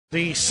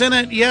The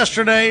Senate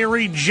yesterday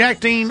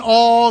rejecting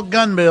all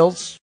gun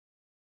bills.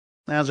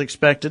 As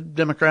expected,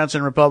 Democrats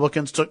and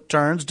Republicans took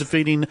turns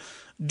defeating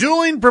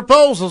dueling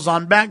proposals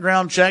on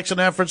background checks and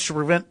efforts to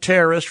prevent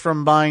terrorists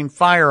from buying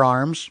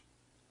firearms.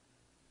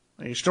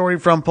 A story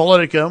from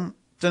Politico.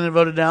 Senate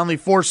voted down the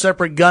 4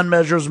 separate gun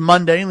measures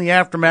Monday in the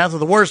aftermath of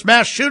the worst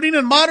mass shooting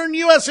in modern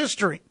U.S.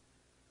 history,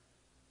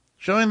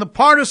 showing the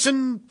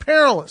partisan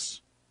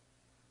perilous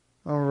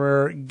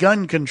over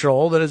gun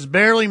control that has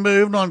barely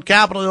moved on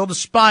Capitol Hill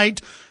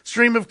despite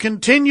stream of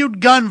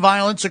continued gun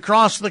violence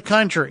across the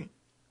country.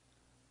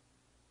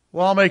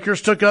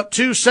 Lawmakers took up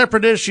 2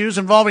 separate issues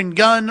involving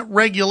gun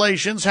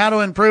regulations, how to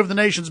improve the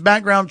nation's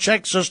background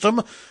check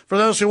system for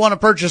those who want to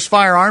purchase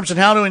firearms, and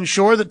how to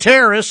ensure that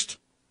terrorists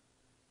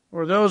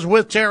or those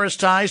with terrorist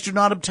ties do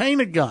not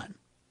obtain a gun.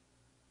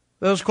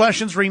 Those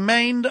questions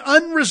remained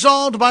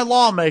unresolved by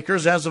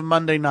lawmakers as of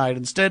Monday night.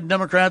 Instead,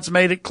 Democrats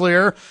made it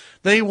clear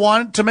they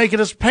want to make it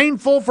as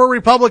painful for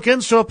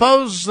Republicans to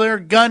oppose their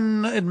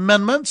gun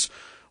amendments,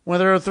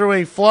 whether through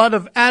a flood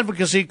of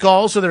advocacy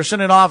calls to their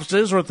Senate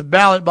offices or at the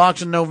ballot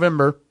box in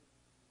November.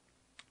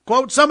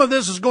 Quote, some of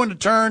this is going to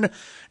turn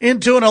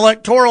into an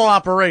electoral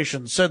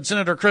operation, said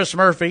Senator Chris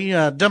Murphy,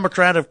 a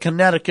Democrat of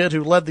Connecticut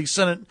who led the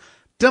Senate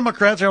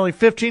Democrats' nearly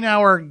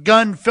 15-hour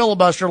gun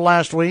filibuster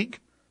last week.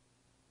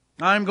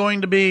 I'm going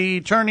to be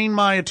turning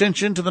my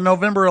attention to the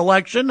November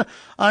election.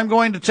 I'm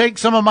going to take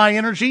some of my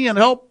energy and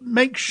help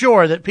make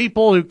sure that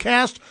people who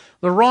cast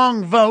the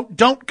wrong vote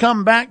don't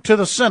come back to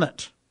the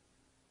Senate.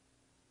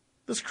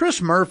 This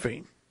Chris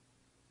Murphy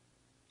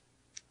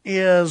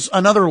is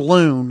another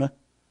loon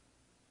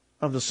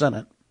of the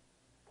Senate.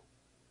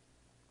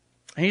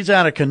 He's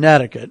out of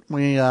Connecticut.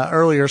 We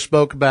earlier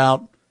spoke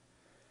about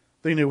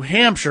the New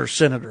Hampshire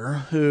senator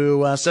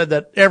who said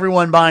that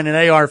everyone buying an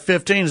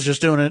AR-15 is just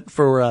doing it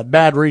for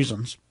bad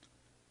reasons.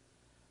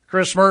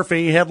 Chris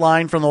Murphy,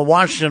 headline from the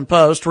Washington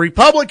Post,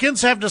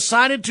 Republicans have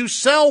decided to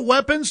sell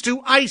weapons to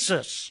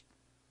ISIS.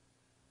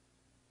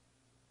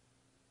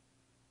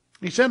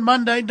 He said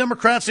Monday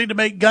Democrats need to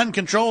make gun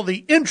control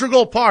the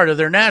integral part of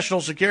their national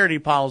security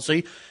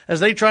policy as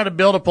they try to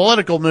build a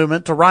political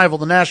movement to rival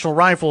the National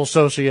Rifle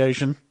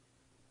Association.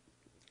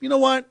 You know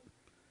what?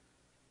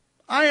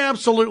 I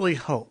absolutely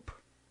hope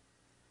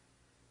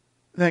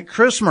that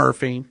Chris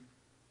Murphy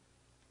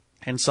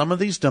and some of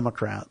these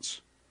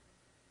Democrats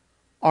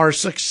are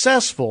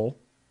successful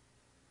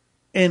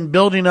in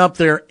building up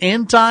their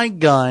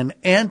anti-gun,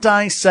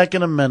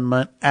 anti-Second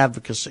Amendment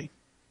advocacy.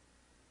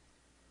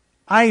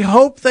 I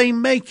hope they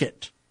make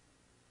it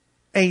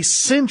a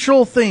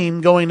central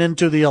theme going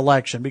into the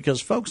election because,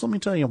 folks, let me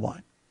tell you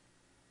why.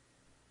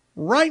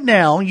 Right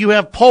now, you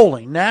have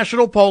polling,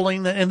 national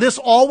polling, and this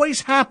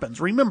always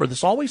happens. Remember,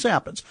 this always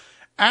happens.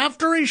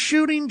 After a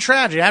shooting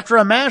tragedy, after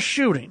a mass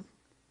shooting,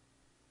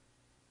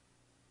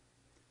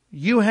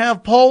 you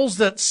have polls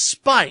that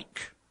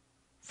spike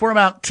for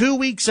about 2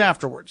 weeks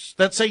afterwards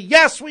that say,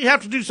 yes, we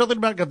have to do something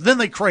about it. Then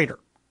they crater.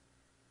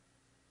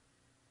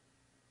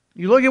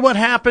 You look at what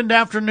happened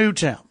after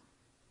Newtown,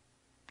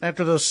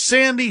 after the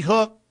Sandy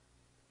Hook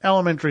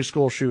elementary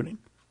school shooting,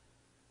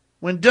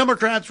 when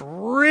Democrats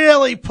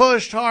really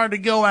pushed hard to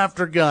go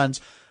after guns.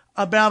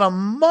 About a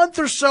month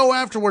or so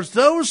afterwards,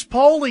 those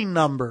polling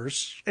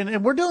numbers,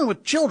 and we're dealing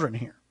with children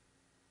here,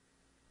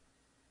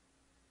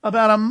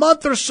 about a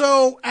month or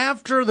so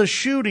after the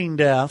shooting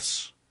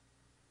deaths,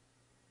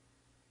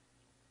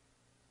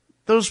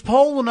 those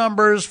poll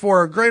numbers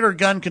for greater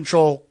gun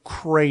control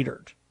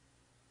cratered.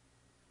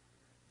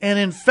 And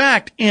in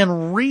fact,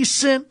 in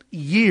recent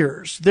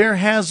years, there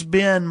has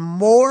been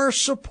more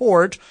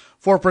support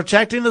for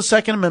protecting the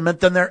Second Amendment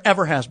than there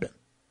ever has been.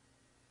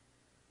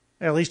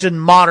 At least in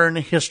modern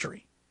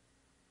history.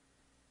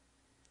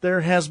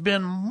 There has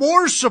been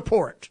more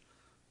support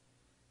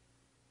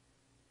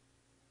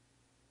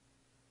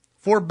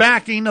for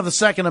backing of the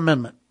Second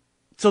Amendment.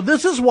 So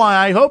this is why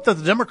I hope that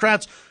the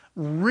Democrats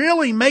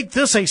really make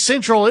this a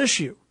central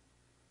issue,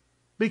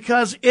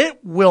 because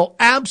it will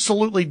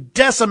absolutely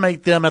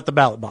decimate them at the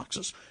ballot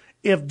boxes.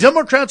 If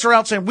Democrats are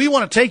out saying, we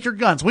want to take your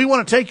guns, we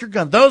want to take your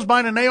guns, those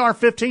buying an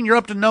AR-15, you're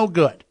up to no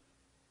good.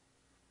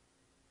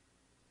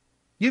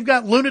 You've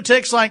got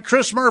lunatics like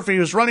Chris Murphy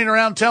who's running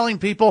around telling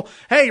people,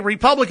 hey,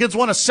 Republicans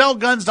want to sell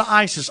guns to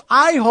ISIS.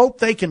 I hope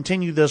they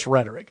continue this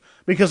rhetoric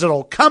because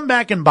it'll come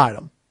back and bite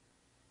them.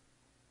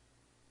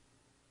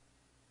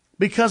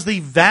 Because the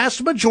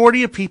vast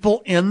majority of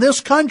people in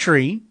this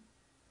country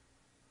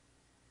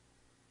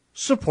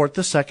support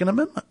the Second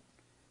Amendment.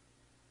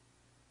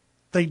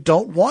 They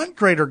don't want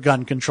greater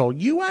gun control.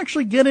 You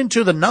actually get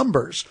into the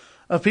numbers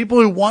of people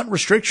who want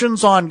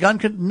restrictions on gun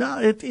control. No,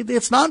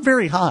 it's not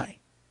very high.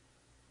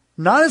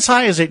 Not as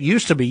high as it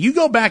used to be. You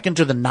go back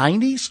into the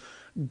 90s,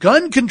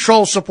 gun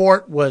control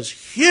support was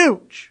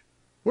huge.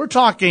 We're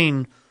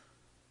talking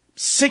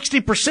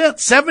 60%,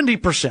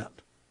 70%.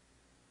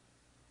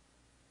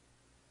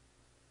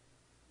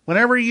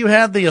 Whenever you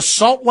had the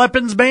assault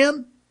weapons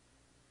ban,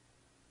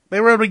 they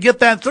were able to get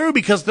that through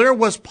because there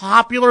was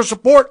popular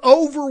support,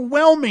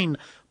 overwhelming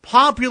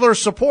popular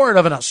support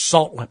of an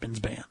assault weapons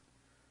ban.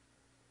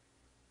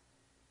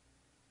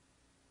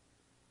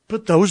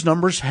 But those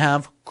numbers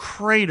have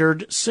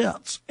cratered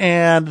since.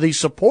 And the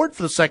support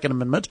for the Second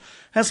Amendment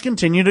has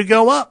continued to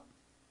go up.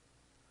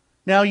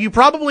 Now, you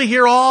probably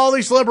hear all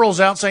these liberals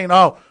out saying,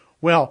 oh,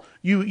 well,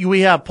 we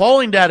have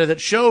polling data that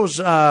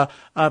shows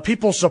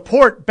people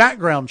support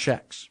background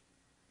checks.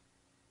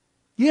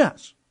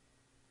 Yes.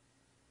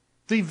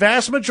 The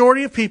vast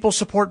majority of people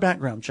support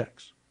background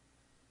checks.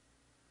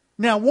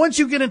 Now, once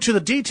you get into the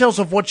details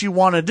of what you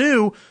want to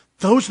do,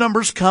 those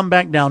numbers come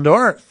back down to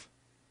earth.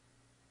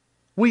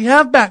 We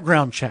have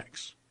background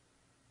checks.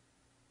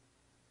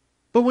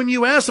 But when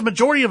you ask the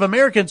majority of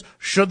Americans,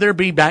 should there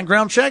be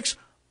background checks?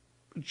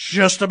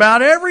 Just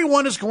about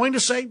everyone is going to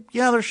say,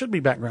 yeah, there should be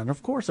background.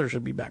 Of course there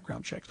should be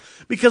background checks.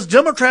 Because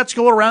Democrats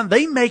go around,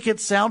 they make it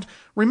sound.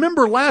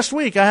 Remember last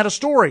week I had a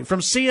story from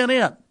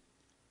CNN.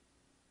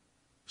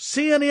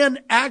 CNN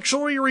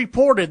actually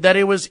reported that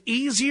it was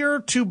easier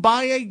to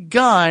buy a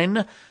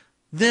gun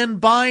than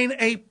buying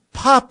a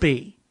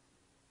puppy.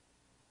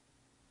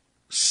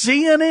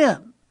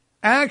 CNN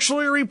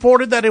actually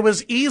reported that it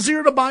was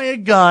easier to buy a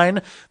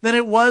gun than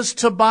it was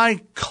to buy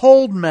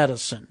cold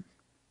medicine.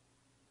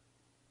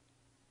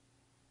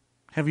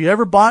 Have you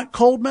ever bought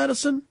cold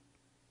medicine?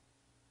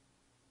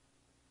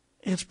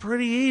 It's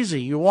pretty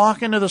easy. You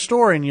walk into the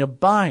store and you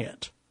buy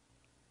it.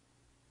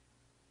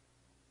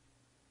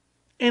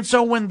 And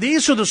so when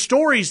these are the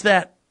stories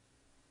that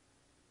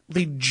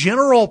the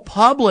general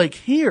public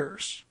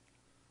hears,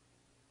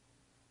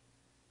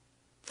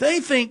 they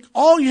think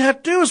all you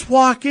have to do is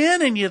walk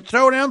in and you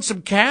throw down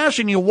some cash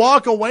and you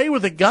walk away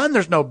with a gun.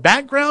 There's no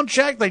background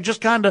check. They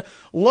just kind of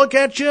look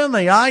at you and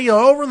they eye you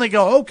over and they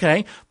go,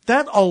 okay,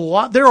 there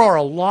are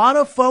a lot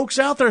of folks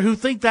out there who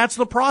think that's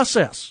the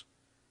process.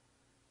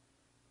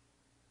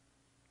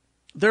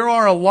 There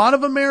are a lot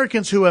of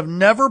Americans who have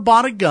never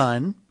bought a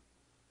gun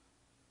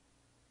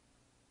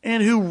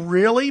and who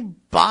really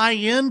buy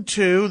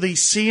into the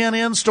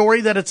CNN story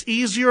that it's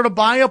easier to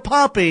buy a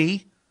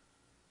puppy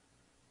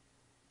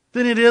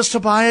than it is to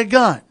buy a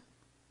gun.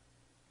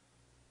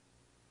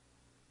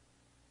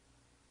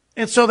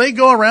 And so they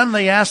go around and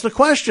they ask the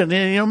question,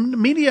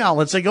 media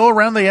outlets, they go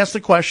around, they ask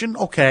the question,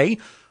 okay,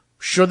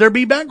 should there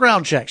be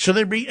background checks? Should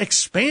there be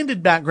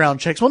expanded background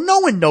checks? Well, no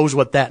one knows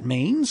what that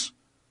means.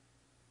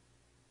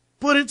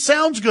 But it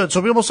sounds good.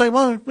 So people say,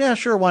 well, yeah,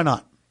 sure, why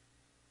not?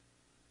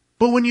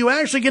 But when you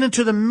actually get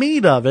into the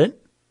meat of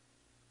it,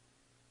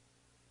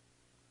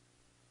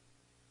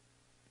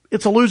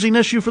 it's a losing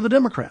issue for the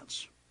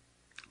Democrats.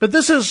 But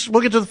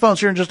we'll get to the phones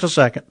here in just a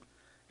second.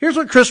 Here's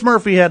what Chris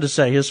Murphy had to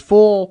say, his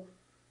full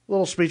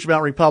little speech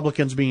about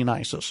Republicans being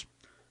ISIS.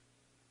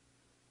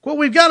 Well,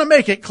 we've got to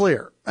make it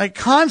clear. A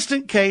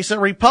constant case that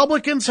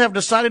Republicans have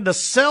decided to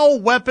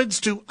sell weapons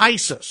to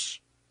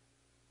ISIS,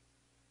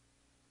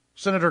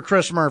 Senator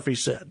Chris Murphy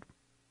said.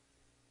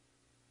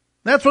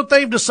 That's what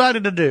they've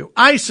decided to do.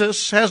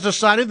 ISIS has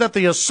decided that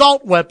the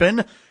assault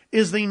weapon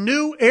is the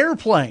new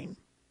airplane.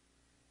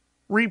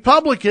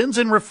 Republicans,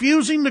 in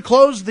refusing to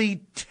close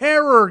the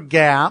terror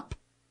gap,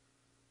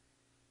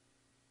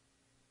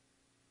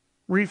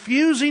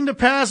 refusing to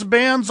pass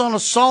bans on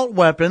assault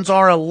weapons,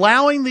 are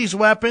allowing these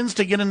weapons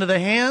to get into the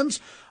hands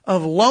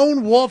of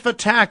lone wolf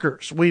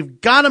attackers. We've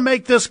got to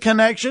make this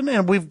connection,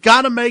 and we've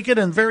got to make it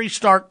in very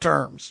stark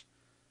terms.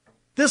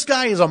 This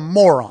guy is a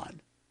moron.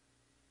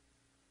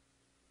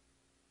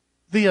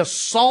 The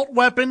assault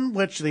weapon,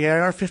 which the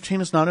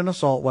AR-15 is not an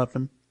assault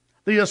weapon,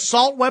 the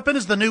assault weapon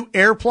is the new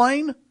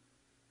airplane.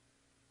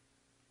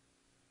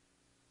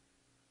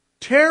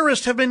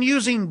 Terrorists have been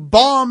using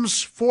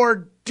bombs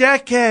for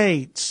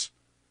decades.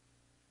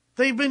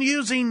 They've been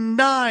using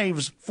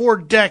knives for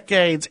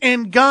decades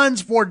and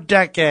guns for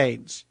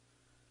decades.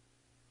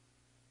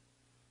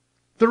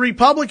 The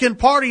Republican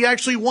Party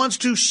actually wants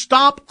to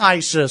stop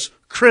ISIS.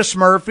 Chris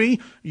Murphy,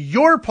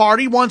 your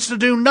party wants to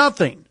do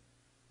nothing.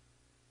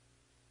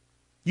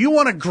 You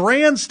want to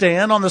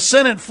grandstand on the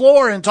Senate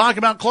floor and talk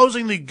about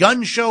closing the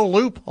gun show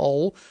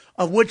loophole,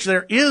 of which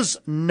there is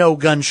no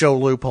gun show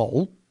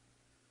loophole.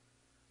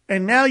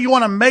 And now you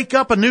want to make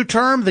up a new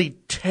term, the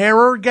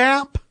terror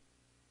gap?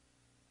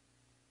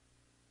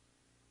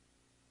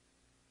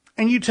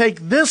 And you take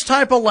this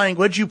type of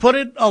language, you put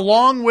it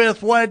along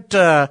with what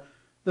the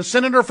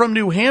senator from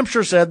New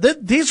Hampshire said.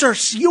 These are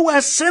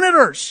U.S.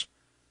 senators.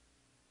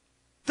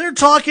 They're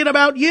talking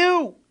about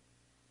you.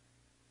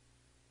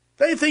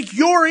 They think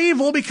you're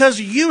evil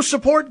because you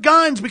support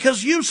guns,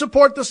 because you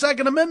support the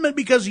Second Amendment,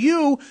 because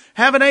you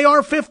have an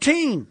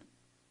AR-15.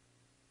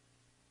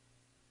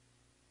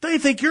 They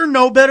think you're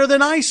no better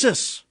than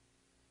ISIS.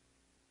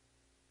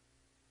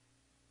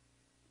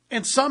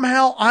 And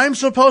somehow I'm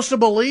supposed to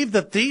believe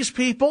that these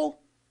people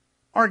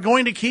are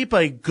going to keep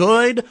a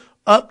good,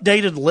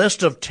 updated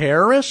list of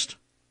terrorists?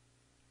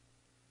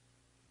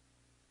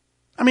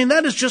 I mean,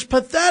 that is just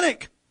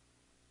pathetic.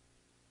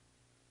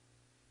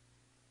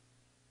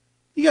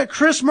 You got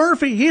Chris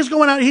Murphy. He's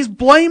going out. He's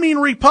blaming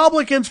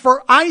Republicans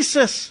for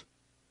ISIS.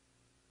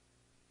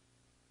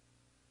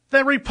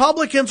 That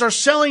Republicans are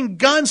selling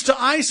guns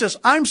to ISIS.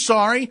 I'm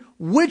sorry.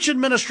 Which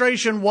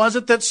administration was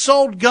it that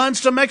sold guns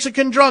to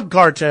Mexican drug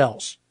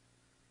cartels?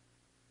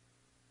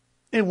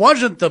 It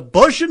wasn't the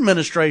Bush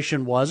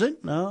administration, was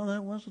it? No,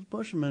 that wasn't the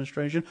Bush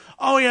administration.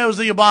 Oh, yeah, it was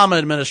the Obama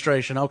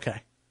administration.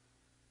 Okay.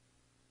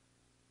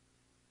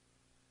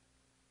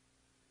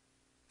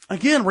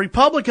 Again,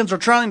 Republicans are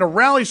trying to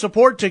rally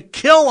support to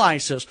kill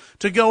ISIS,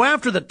 to go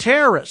after the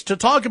terrorists, to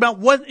talk about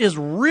what is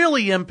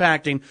really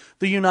impacting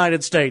the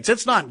United States.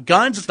 It's not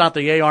guns. It's not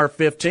the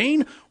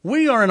AR-15.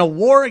 We are in a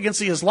war against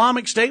the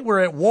Islamic State.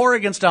 We're at war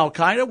against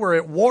Al-Qaeda. We're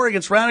at war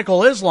against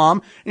radical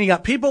Islam. And you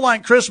got people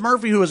like Chris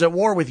Murphy who is at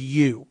war with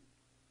you.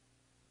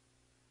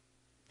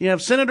 You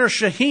have Senator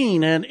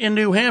Shaheen in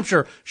New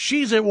Hampshire.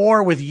 She's at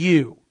war with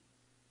you.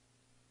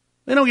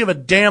 They don't give a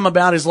damn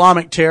about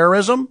Islamic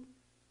terrorism.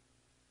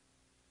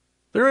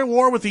 They're at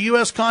war with the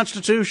U.S.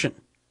 Constitution.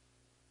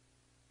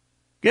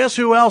 Guess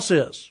who else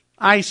is?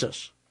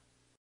 ISIS.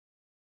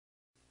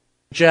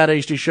 Chad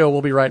Hasty Show.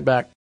 We'll be right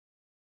back.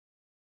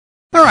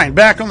 All right,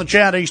 back on the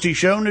Chad Hasty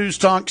Show, News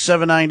Talk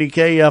 790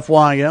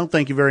 KFYO.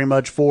 Thank you very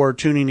much for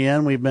tuning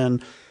in. We've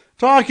been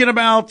talking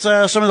about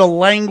some of the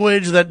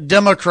language that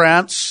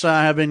Democrats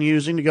have been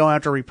using to go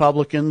after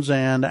Republicans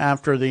and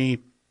after the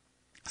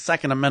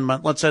Second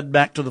Amendment. Let's head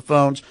back to the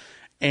phones.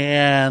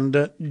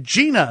 And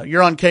Jeanne,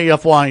 you're on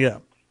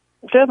KFYO.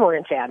 Good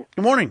morning, Chad.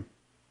 Good morning.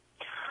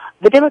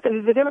 The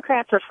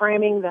Democrats are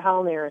framing the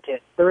whole narrative.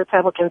 The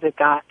Republicans have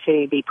got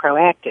to be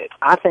proactive.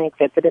 I think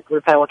that the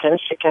Republicans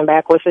should come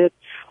back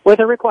with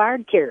a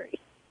required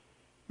carry.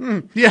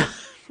 Yeah,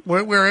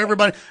 where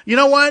everybody, you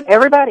know what?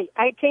 Everybody,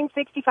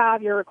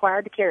 1865, you're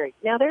required to carry.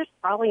 Now, there's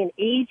probably an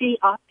easy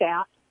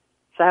opt-out,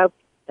 so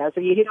those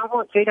of you who don't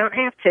want to don't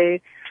have to.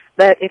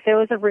 But if there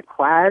was a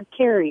required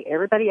carry,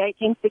 everybody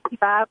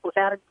 1865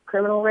 without a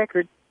criminal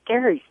record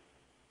carries.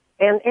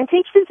 And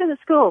teach this in the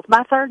schools.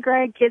 By third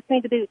grade, kids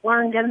need to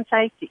learn gun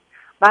safety.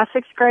 By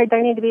sixth grade,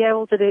 they need to be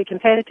able to do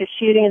competitive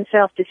shooting and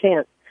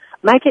self-defense.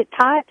 Make it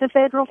tied to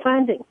federal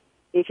funding.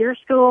 If your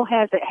school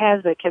has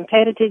a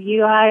competitive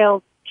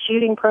UIL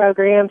shooting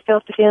program,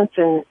 self-defense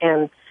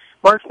and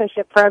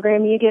marksmanship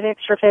program, you get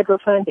extra federal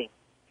funding.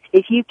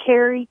 If you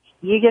carry,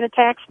 you get a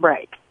tax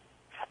break.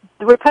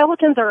 The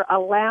Republicans are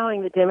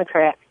allowing the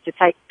Democrats to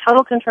take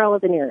total control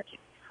of the narrative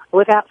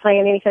without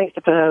saying anything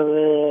except,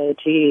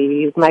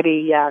 gee,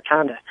 maybe,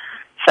 kind of.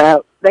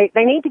 So they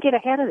need to get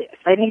ahead of this.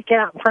 They need to get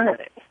out in front of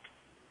it.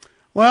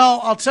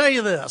 Well, I'll tell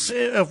you this.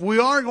 If we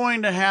are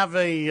going to have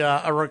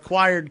a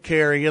required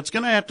carry, it's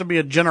going to have to be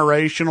a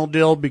generational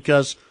deal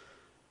because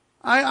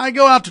I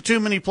go out to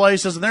too many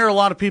places, and there are a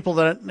lot of people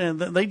that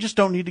they just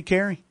don't need to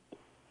carry.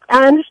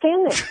 I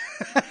understand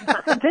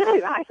that. I do.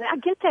 I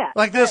get that.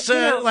 Like this,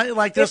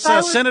 like this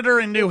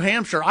senator in New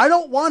Hampshire. I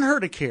don't want her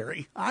to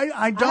carry.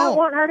 I don't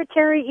want her to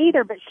carry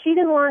either. But she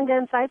didn't learn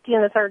gun safety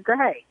in the third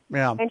grade.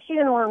 Yeah. And she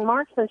didn't learn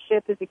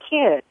marksmanship as a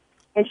kid.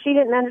 And she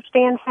didn't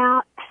understand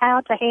how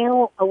to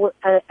handle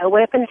a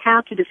weapon, how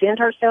to defend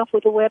herself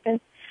with a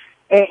weapon,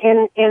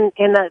 and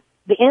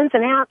the ins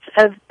and outs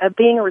of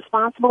being a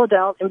responsible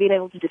adult and being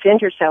able to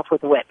defend yourself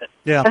with a weapon.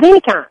 Yeah. Of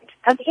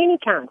any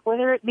kind,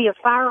 whether it be a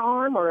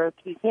firearm or a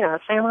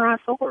samurai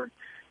sword.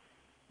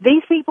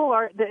 These people who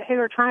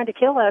are trying to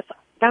kill us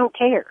don't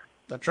care.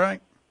 That's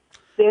right.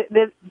 If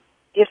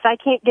they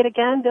can't get a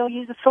gun, they'll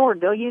use a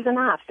sword, they'll use a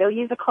knife, they'll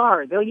use a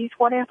car, they'll use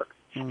whatever.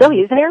 Mm-hmm. They'll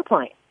use an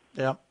airplane.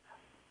 Yeah.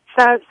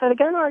 So the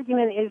gun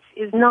argument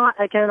is not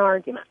a gun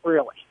argument,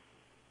 really.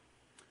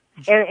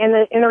 And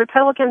the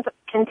Republicans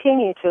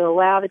continue to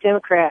allow the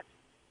Democrats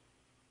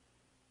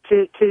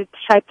to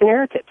shape the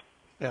narrative.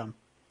 Yeah.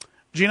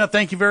 Jeanne,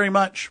 thank you very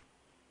much.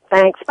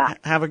 Thanks. Bye.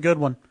 Have a good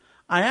one.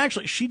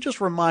 She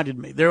just reminded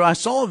me. I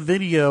saw a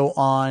video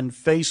on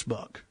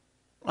Facebook,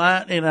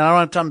 and I don't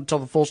have time to tell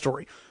the full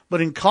story,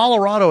 but in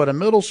Colorado at a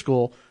middle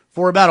school,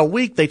 for about a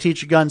week, they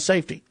teach gun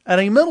safety. At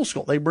a middle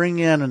school, they bring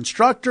in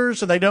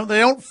instructors, and they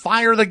don't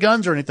fire the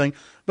guns or anything,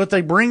 but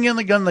they bring in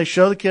the gun. They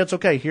show the kids,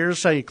 okay,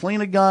 here's how you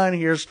clean a gun.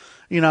 Here's,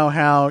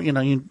 how,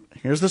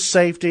 here's the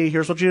safety.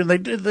 Here's what you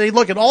do. They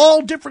look at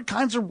all different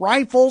kinds of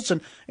rifles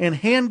and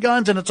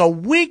handguns, and it's a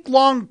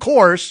week-long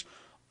course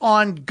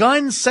on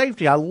gun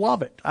safety. I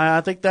love it.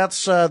 I think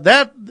that's,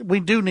 we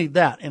do need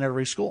that in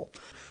every school.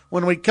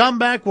 When we come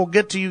back, we'll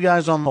get to you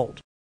guys on hold.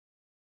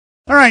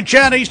 All right,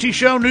 Chad Hasty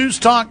Show, News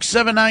Talk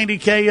 790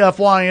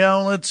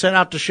 KFYO. Let's head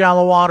out to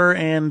Shallow Water.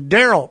 And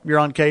Daryl, you're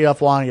on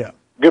KFYO.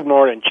 Good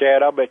morning,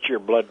 Chad. I'll bet your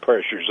blood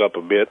pressure's up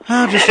a bit.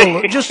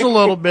 Just a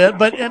little bit,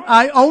 but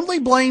I only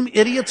blame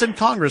idiots in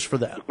Congress for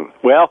that.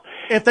 Well,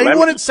 if they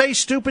wouldn't say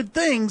stupid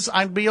things,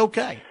 I'd be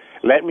okay.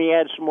 Let me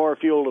add some more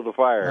fuel to the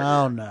fire.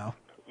 Oh, no.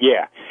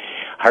 Yeah.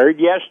 Heard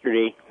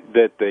yesterday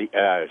that the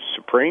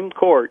Supreme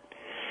Court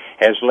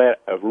has let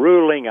a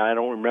ruling, I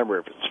don't remember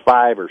if it's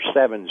 5 or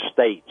 7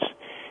 states,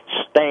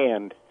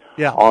 stand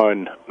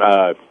on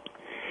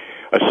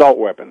assault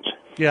weapons.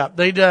 Yeah,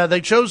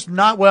 they chose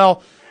not,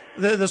 well,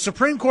 the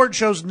Supreme Court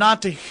chose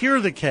not to hear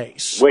the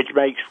case. Which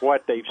makes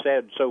what they've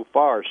said so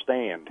far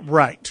stand.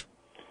 Right.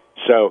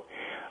 So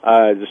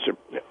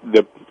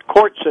the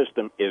court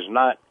system is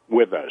not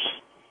with us.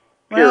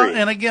 Well,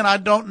 and again, I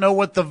don't know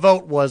what the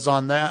vote was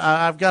on that.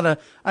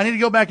 I need to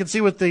go back and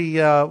see what the,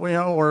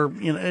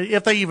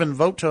 if they even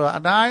vote to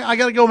it. I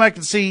got to go back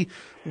and see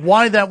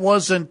why that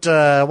wasn't,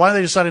 why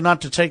they decided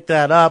not to take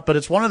that up. But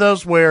it's one of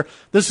those where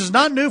this is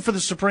not new for the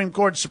Supreme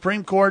Court.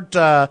 Supreme Court,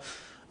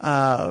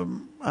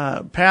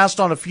 passed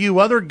on a few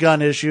other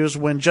gun issues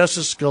when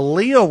Justice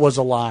Scalia was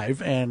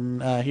alive,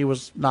 and he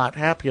was not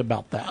happy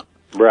about that.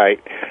 Right.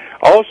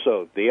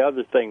 Also, the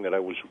other thing that I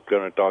was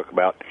going to talk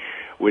about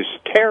was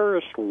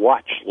terrorist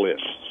watch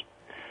lists.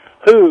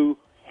 Who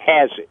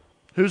has it?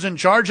 Who's in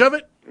charge of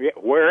it? Yeah,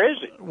 where is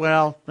it?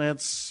 Well,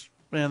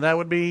 that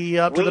would be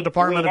up to the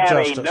Department of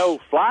Justice. We have a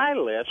no-fly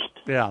list.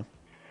 Yeah.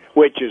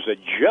 Which is a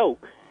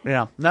joke.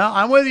 Yeah. No,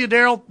 I'm with you,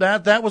 Daryl.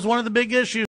 That was one of the big issues.